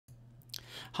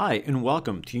Hi and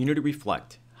welcome to Unity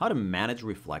Reflect, how to manage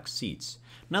Reflect seats.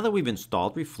 Now that we've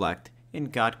installed Reflect and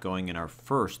got going in our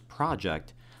first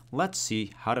project, let's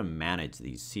see how to manage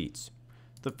these seats.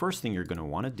 The first thing you're going to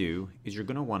want to do is you're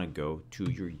going to want to go to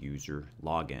your user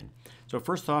login. So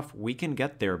first off, we can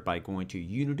get there by going to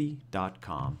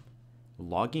unity.com,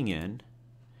 logging in,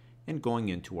 and going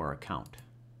into our account.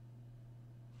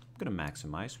 I'm going to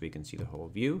maximize so we can see the whole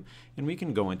view, and we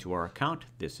can go into our account.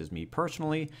 This is me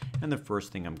personally, and the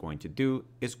first thing I'm going to do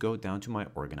is go down to my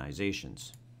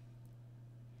organizations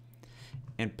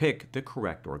and pick the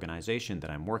correct organization that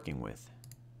I'm working with.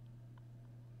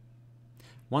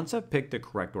 Once I've picked the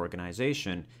correct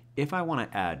organization, if I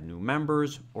want to add new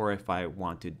members or if I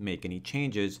want to make any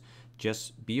changes,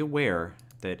 just be aware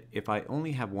that if I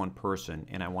only have one person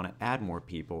and I want to add more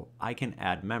people, I can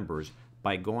add members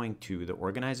by going to the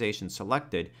organization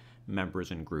selected,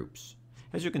 members and groups.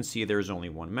 As you can see, there's only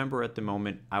one member at the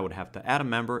moment. I would have to add a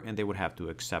member and they would have to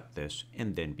accept this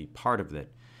and then be part of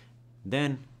it.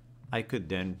 Then I could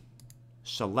then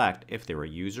select if they're a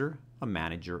user, a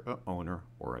manager, an owner,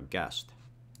 or a guest.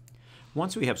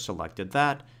 Once we have selected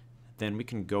that, then we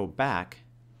can go back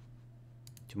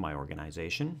to my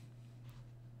organization,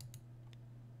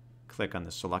 click on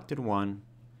the selected one,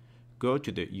 go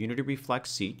to the Unity Reflect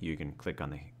seat. You can click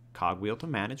on the cogwheel to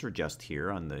manage or just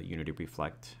here on the Unity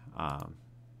Reflect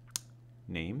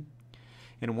name.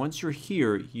 And once you're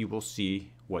here, you will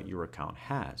see what your account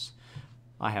has.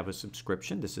 I have a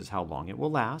subscription. This is how long it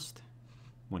will last,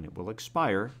 when it will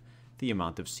expire, the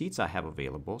amount of seats I have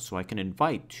available, so I can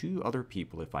invite 2 other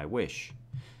people if I wish.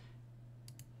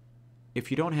 If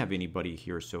you don't have anybody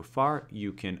here so far,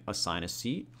 you can assign a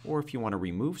seat, or if you want to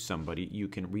remove somebody, you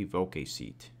can revoke a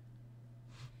seat.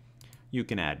 You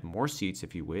can add more seats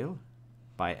if you will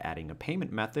by adding a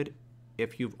payment method.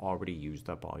 If you've already used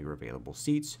up all your available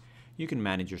seats, you can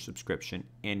manage your subscription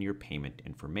and your payment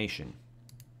information.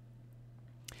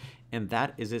 And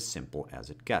that is as simple as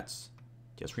it gets.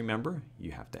 Just remember,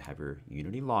 you have to have your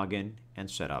Unity login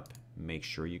and set up. Make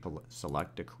sure you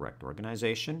select the correct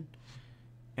organization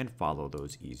and follow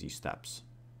those easy steps.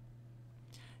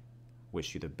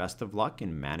 Wish you the best of luck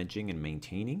in managing and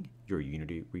maintaining your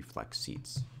Unity Reflect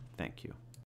seats. Thank you.